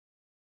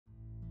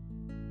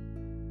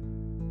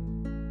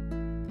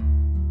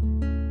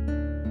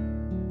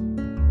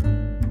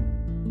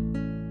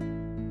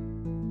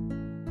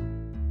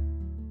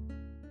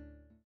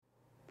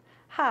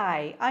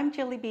Hi, I'm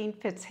Jillybean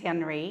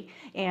Fitzhenry,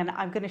 and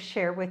I'm going to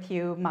share with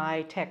you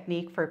my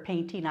technique for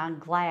painting on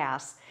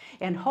glass,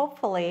 and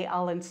hopefully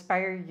I'll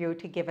inspire you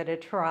to give it a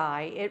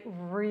try. It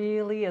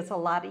really is a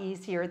lot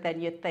easier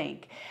than you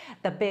think.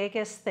 The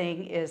biggest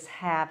thing is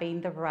having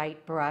the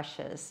right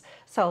brushes.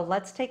 So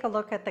let's take a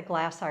look at the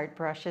glass art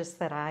brushes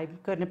that I'm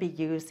going to be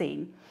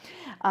using.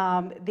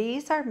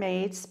 These are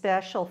made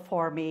special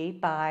for me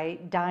by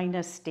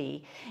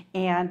Dynasty,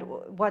 and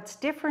what's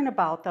different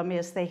about them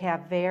is they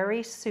have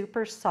very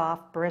super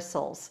soft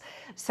bristles.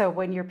 So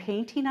when you're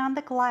painting on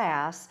the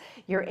glass,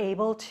 you're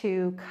able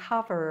to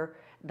cover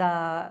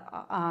the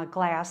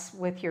glass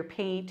with your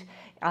paint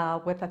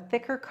with a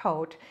thicker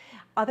coat.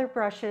 Other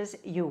brushes,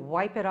 you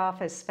wipe it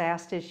off as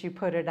fast as you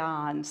put it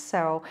on.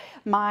 So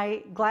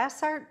my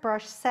glass art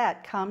brush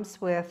set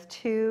comes with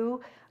two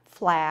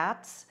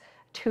flats,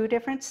 two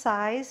different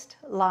sized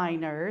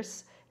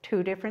liners,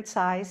 two different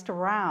sized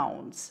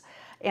rounds,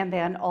 and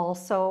then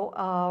also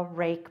a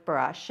rake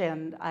brush,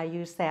 and I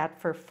use that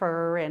for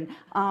fur. And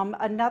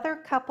another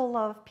couple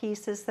of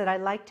pieces that I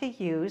like to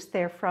use,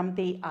 they're from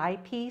the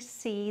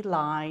IPC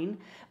line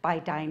by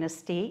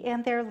Dynasty,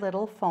 and they're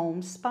little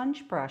foam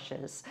sponge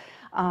brushes.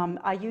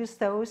 I use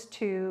those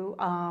to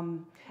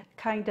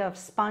kind of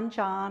sponge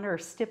on or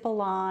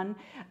stipple on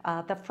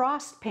the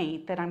frost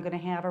paint that I'm going to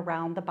have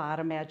around the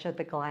bottom edge of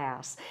the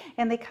glass.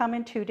 And they come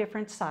in two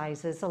different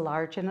sizes, a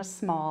large and a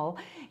small,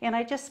 and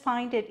I just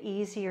find it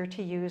easier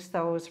to use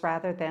those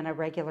rather than a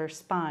regular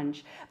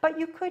sponge. But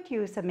you could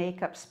use a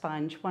makeup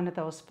sponge, one of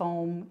those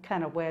foam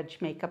kind of wedge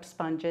makeup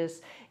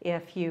sponges,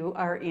 if you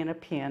are in a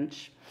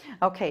pinch.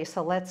 Okay,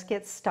 so let's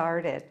get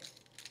started.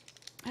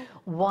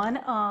 One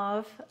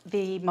of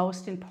the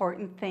most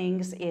important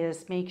things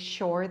is make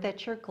sure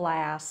that your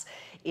glass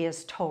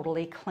is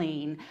totally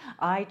clean.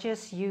 I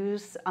just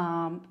use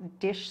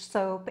dish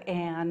soap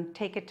and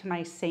take it to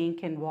my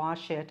sink and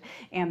wash it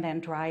and then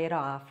dry it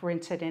off.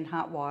 Rinse it in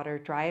hot water,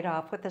 dry it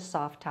off with a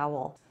soft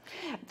towel.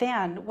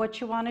 Then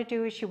what you want to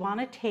do is you want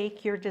to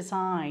take your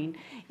design,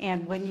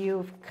 and when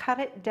you've cut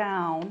it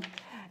down,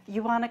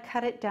 you want to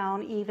cut it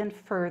down even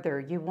further.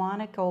 You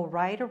want to go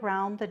right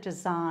around the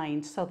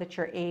design so that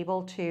you're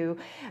able to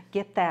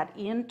get that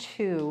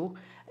into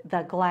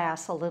the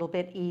glass a little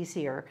bit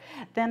easier.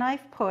 Then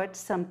I've put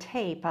some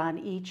tape on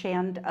each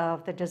end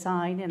of the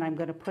design, and I'm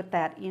going to put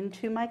that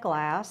into my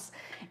glass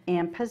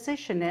and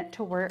position it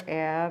to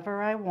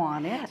wherever I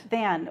want it.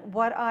 Then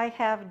what I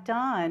have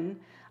done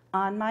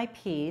on my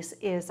piece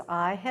is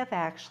I have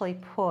actually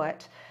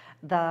put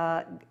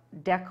the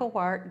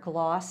DecoArt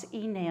gloss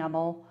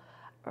enamel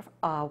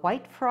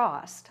white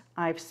frost.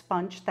 I've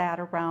sponged that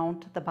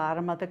around the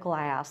bottom of the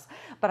glass,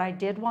 but I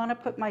did want to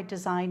put my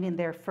design in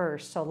there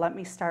first, so let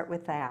me start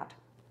with that.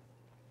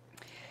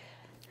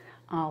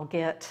 I'll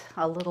get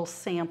a little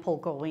sample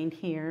going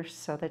here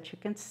so that you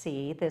can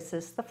see. This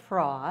is the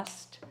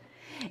frost,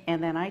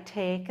 and then I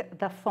take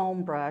the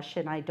foam brush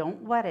and I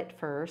don't wet it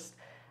first.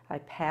 I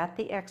pat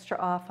the extra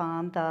off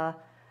on the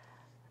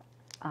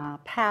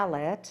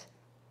palette,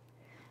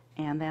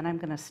 and then I'm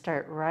going to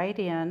start right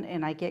in,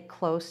 and I get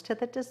close to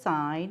the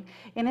design,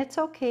 and it's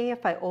okay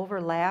if I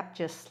overlap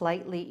just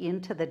slightly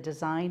into the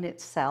design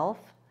itself.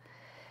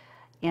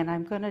 And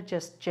I'm going to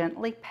just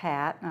gently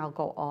pat, and I'll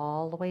go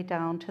all the way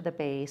down to the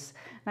base.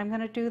 And I'm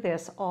going to do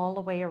this all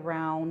the way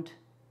around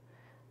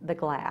the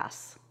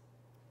glass.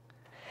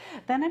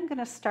 Then I'm going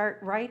to start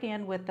right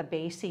in with the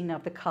basing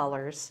of the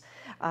colors.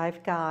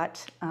 I've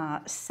got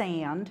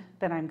sand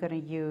that I'm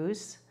going to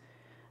use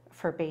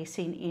for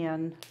basing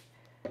in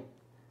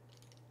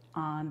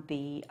on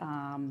the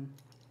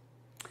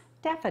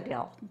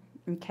daffodil.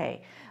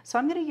 Okay, so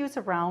I'm going to use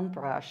a round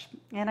brush,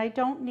 and I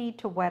don't need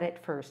to wet it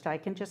first. I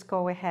can just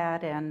go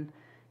ahead and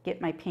get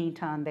my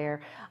paint on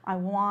there. I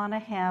want to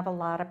have a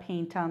lot of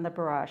paint on the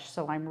brush,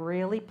 so I'm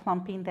really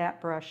plumping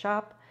that brush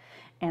up,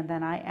 and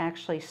then I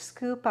actually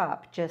scoop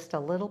up just a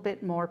little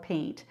bit more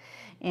paint.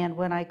 And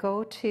when I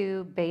go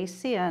to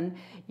base in,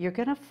 you're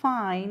going to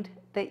find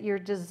that your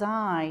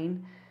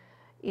design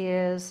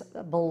is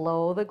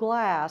below the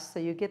glass, so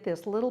you get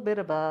this little bit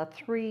of a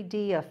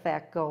 3D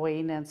effect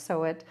going, and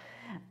so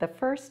the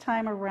first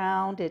time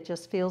around it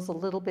just feels a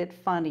little bit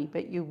funny,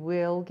 but you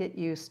will get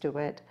used to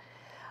it.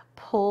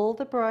 Pull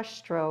the brush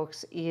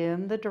strokes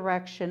in the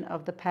direction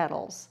of the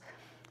petals.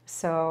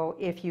 So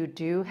if you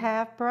do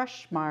have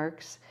brush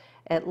marks,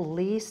 at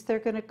least they're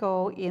going to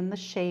go in the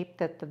shape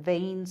that the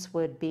veins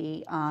would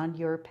be on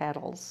your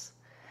petals.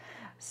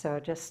 So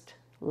just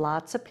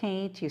lots of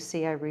paint. You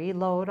see I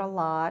reload a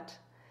lot.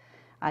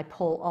 I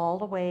pull all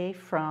the way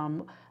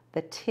from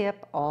the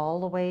tip all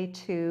the way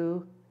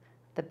to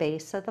the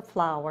base of the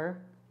flower.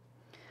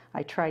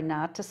 I try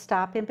not to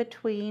stop in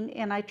between,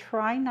 and I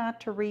try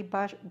not to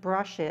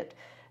rebrush it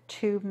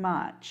too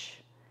much.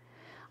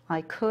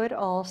 I could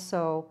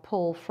also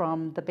pull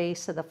from the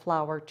base of the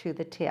flower to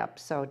the tip,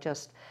 so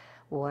just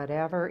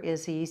whatever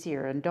is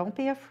easier. And don't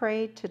be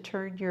afraid to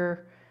turn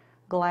your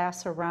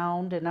glass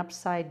around and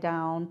upside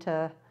down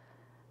to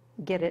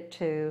get it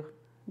to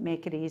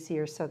make it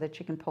easier so that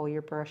you can pull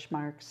your brush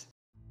marks.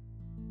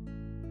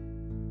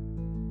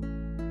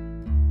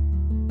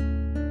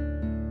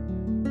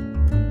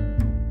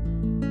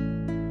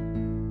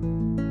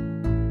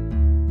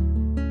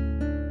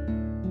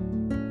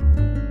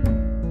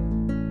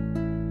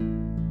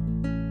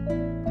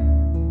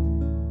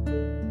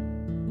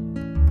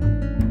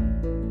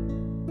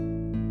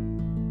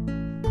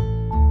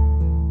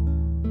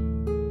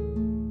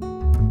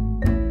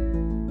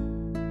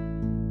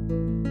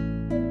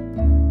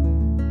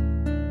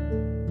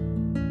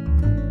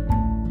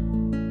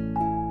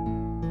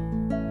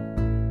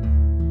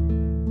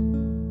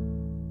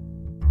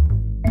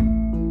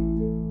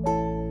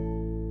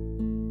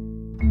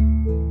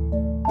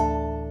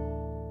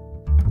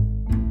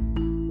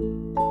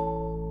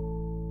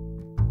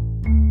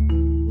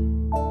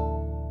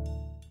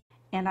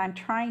 I'm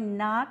trying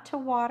not to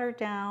water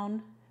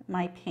down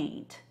my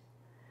paint.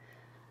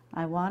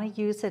 I want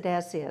to use it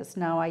as is.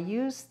 Now I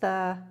use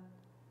the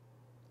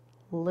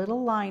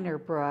little liner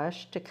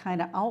brush to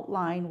kind of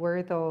outline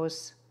where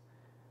those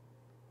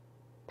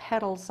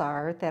petals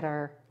are that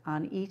are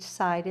on each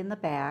side in the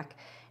back,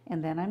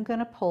 and then I'm going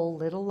to pull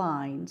little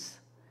lines.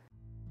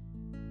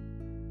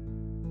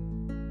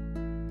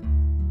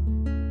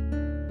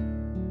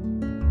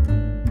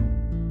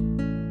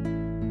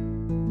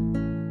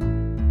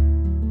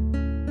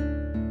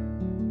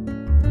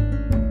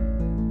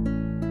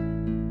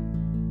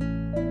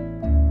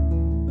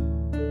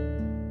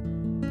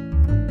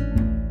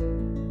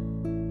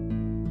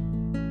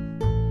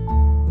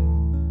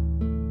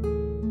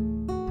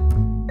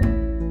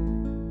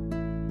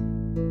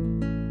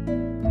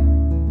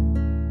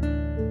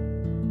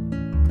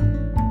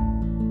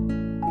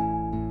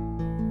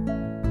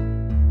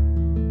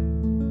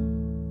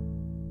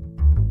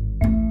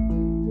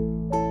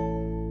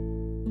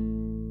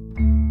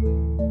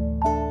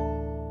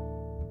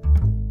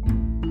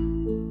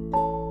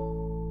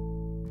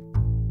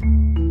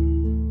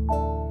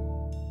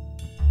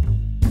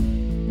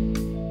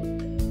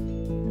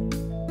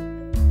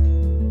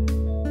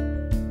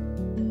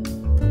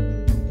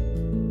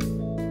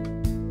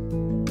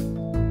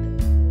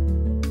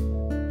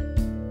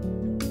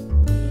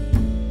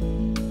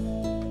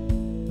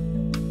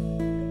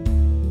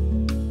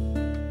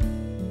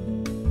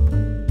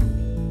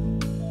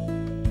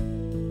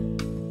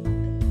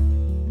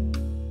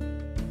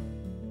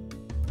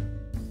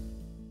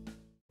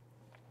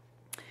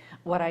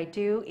 What I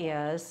do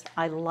is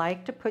I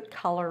like to put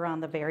color on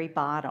the very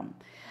bottom,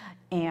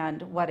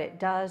 and what it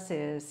does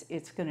is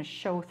it's going to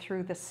show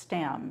through the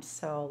stems.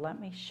 So let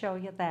me show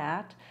you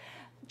that.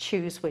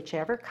 Choose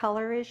whichever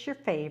color is your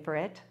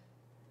favorite,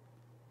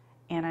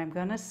 and I'm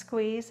going to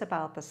squeeze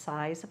about the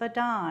size of a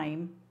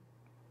dime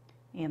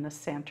in the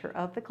center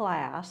of the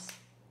glass.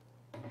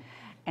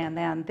 And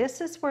then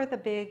this is where the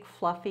big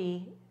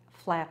fluffy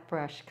flat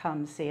brush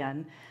comes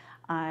in.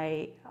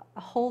 I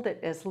hold it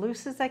as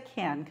loose as I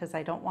can because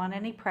I don't want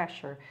any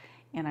pressure,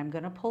 and I'm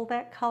going to pull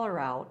that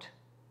color out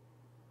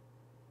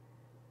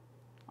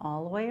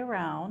all the way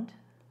around,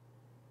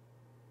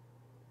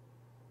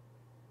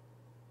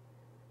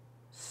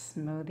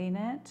 smoothing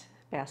it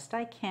best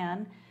I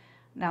can.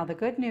 Now the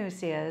good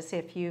news is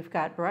if you've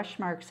got brush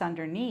marks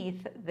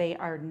underneath, they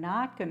are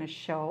not going to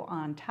show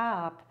on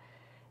top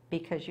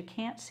because you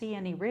can't see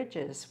any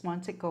ridges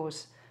once it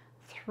goes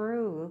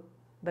through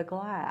the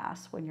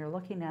glass when you're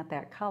looking at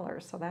that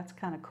color. So that's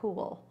kind of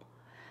cool.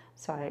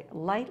 So I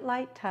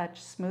light touch,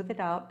 smooth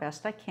it out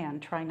best I can.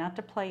 Try not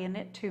to play in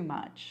it too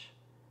much.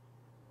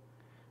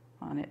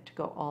 I want it to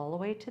go all the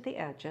way to the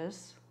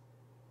edges.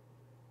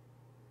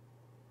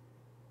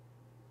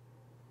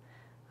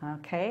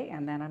 Okay,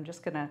 and then I'm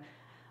just going to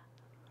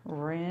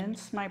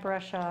rinse my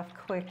brush off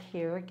quick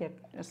here, get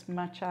as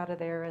much out of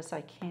there as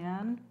I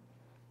can.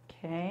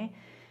 Okay,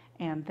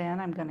 and then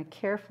I'm going to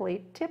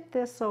carefully tip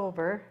this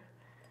over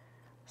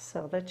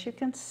so that you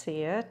can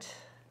see it.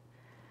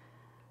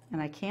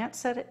 And I can't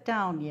set it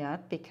down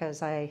yet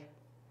because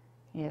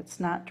it's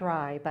not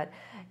dry, but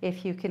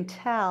if you can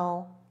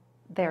tell,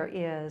 there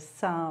is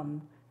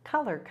some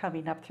color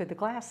coming up through the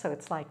glass, so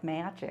it's like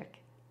magic.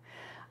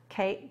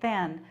 Okay,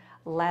 then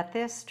let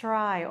this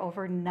dry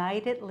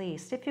overnight at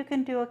least. If you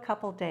can do a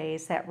couple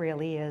days, that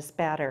really is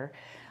better.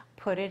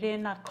 Put it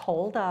in a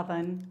cold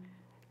oven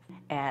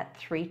at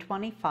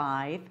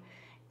 325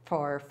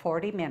 for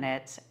 40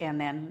 minutes,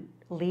 and then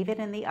leave it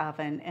in the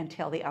oven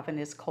until the oven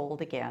is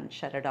cold again.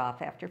 Shut it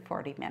off after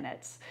 40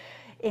 minutes.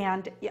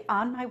 And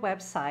on my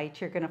website,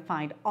 you're going to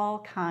find all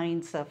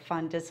kinds of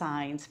fun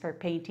designs for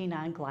painting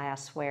on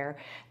glassware.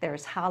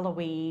 There's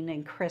Halloween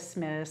and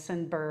Christmas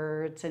and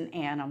birds and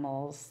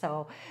animals.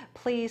 So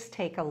please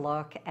take a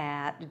look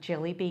at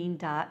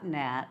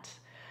jillybean.net.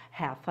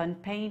 Have fun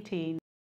painting.